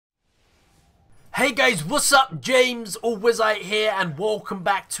Hey guys, what's up? James or Wizzite here, and welcome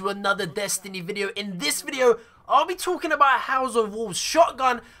back to another Destiny video. In this video, I'll be talking about a House of Wolves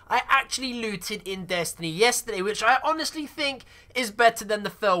shotgun I actually looted in Destiny yesterday, which I honestly think is better than the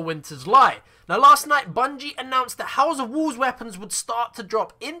Fellwinter's Lie. Now, last night, Bungie announced that House of Wolves weapons would start to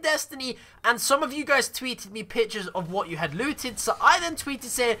drop in Destiny, and some of you guys tweeted me pictures of what you had looted, so I then tweeted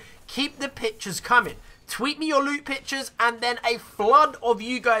saying, keep the pictures coming. Tweet me your loot pictures, and then a flood of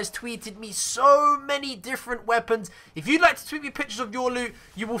you guys tweeted me so many different weapons. If you'd like to tweet me pictures of your loot,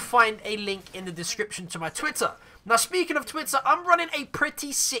 you will find a link in the description to my Twitter. Now, speaking of Twitter, I'm running a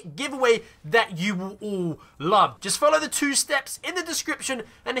pretty sick giveaway that you will all love. Just follow the 2 steps in the description,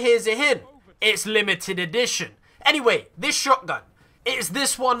 and here's a hint. It's limited edition. Anyway, this shotgun. It's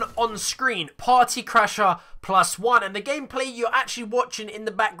this one on screen, Party Crasher +1, and the gameplay you're actually watching in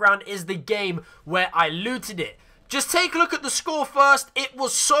the background is the game where I looted it. Just take a look at the score first. It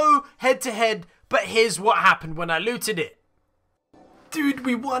was so head-to-head, but here's what happened when I looted it. Dude,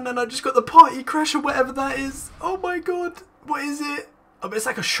 we won, and I just got the Party Crasher, whatever that is. Oh my god, what is it? Oh, but it's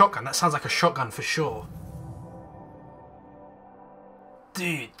like a shotgun. That sounds like a shotgun for sure.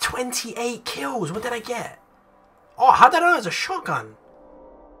 Dude, 28 kills. What did I get? Oh, how did I know it was a shotgun?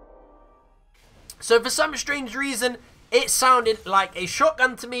 So for some strange reason, it sounded like a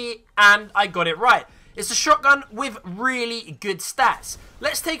shotgun to me, and I got it right. It's a shotgun with really good stats.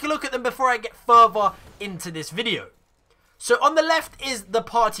 Let's take a look at them before I get further into this video. So on the left is the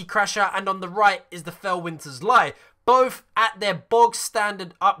Party Crasher, and on the right is the Fellwinter's Lie. Both at their bog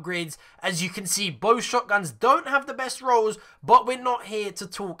standard upgrades. As you can see, both shotguns don't have the best rolls, but we're not here to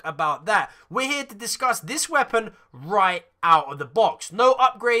talk about that. We're here to discuss this weapon right out of the box. No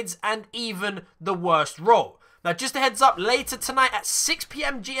upgrades and even the worst roll. Now, just a heads up, later tonight at 6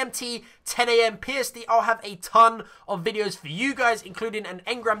 PM GMT, 10 AM PST, I'll have a ton of videos for you guys, including an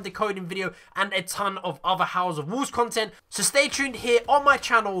engram decoding video and a ton of other House of Wolves content. So stay tuned here on my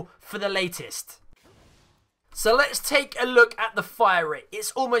channel for the latest. So let's take a look at the fire rate.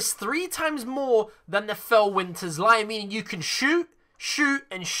 It's almost 3 times more than the Fellwinter's Lie, meaning you can shoot,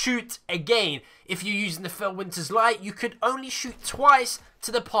 and shoot again. If you're using the Fellwinter's Lie, you could only shoot twice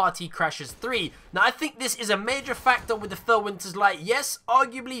to the Party Crashers 3. Now, I think this is a major factor with the Fellwinter's Lie. Yes,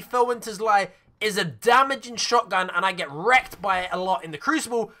 arguably, Fellwinter's Lie is a damaging shotgun, and I get wrecked by it a lot in the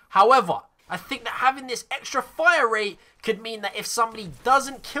Crucible. However, I think that having this extra fire rate could mean that if somebody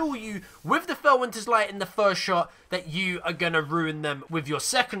doesn't kill you with the Fellwinter's Lie in the first shot, that you are going to ruin them with your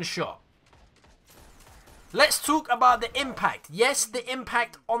second shot. Let's talk about the impact. Yes, the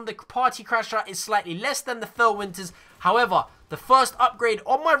impact on the Party Crasher is slightly less than the Fellwinter's. However, the first upgrade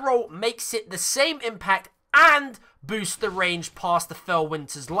on my roll makes it the same impact and boosts the range past the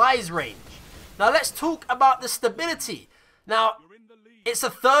Fellwinter's Lie's range. Now, let's talk about the stability. Now, it's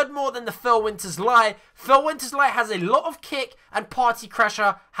a third more than the Fellwinter's Lie. Fellwinter's Lie has a lot of kick, and Party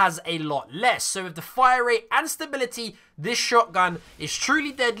Crasher has a lot less. So with the fire rate and stability, this shotgun is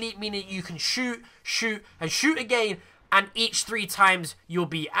truly deadly, meaning you can shoot, and shoot again, and each 3 times you'll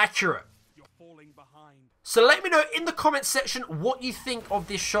be accurate. So let me know in the comments section what you think of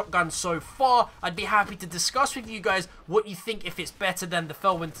this shotgun so far. I'd be happy to discuss with you guys what you think, if it's better than the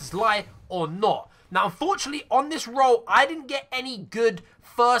Fellwinter's Lie or not. Now, unfortunately, on this roll, I didn't get any good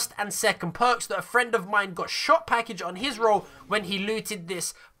first and second perks. That a friend of mine got shot package on his roll when he looted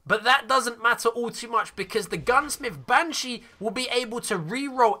this. But that doesn't matter all too much, because the Gunsmith Banshee will be able to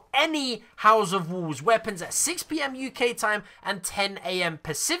re-roll any House of Wolves weapons at 6 PM UK time and 10 AM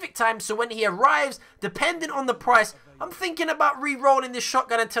Pacific time. So when he arrives, depending on the price, I'm thinking about re-rolling this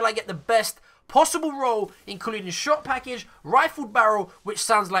shotgun until I get the best possible roll, including shot package, rifled barrel, which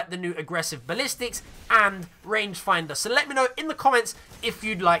sounds like the new aggressive ballistics, and rangefinder. So let me know in the comments if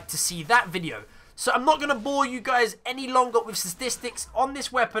you'd like to see that video. So I'm not going to bore you guys any longer with statistics on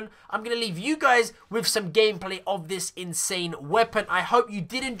this weapon. I'm going to leave you guys with some gameplay of this insane weapon. I hope you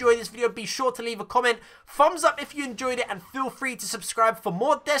did enjoy this video. Be sure to leave a comment, thumbs up if you enjoyed it, and feel free to subscribe for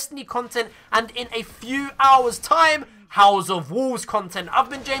more Destiny content, and in a few hours time, House of Wolves content. I've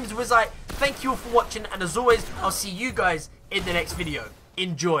been James Wizzite. Thank you all for watching, and as always, I'll see you guys in the next video.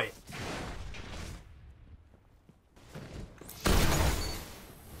 Enjoy.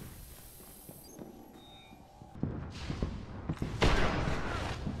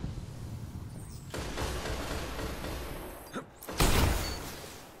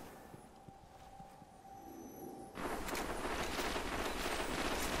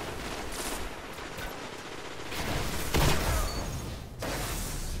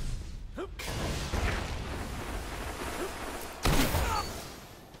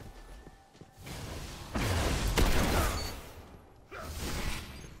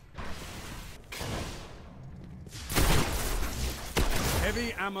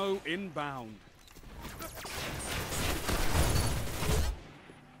 Heavy ammo inbound.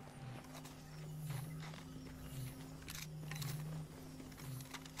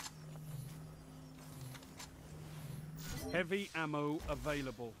 Heavy ammo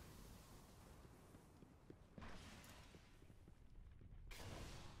available.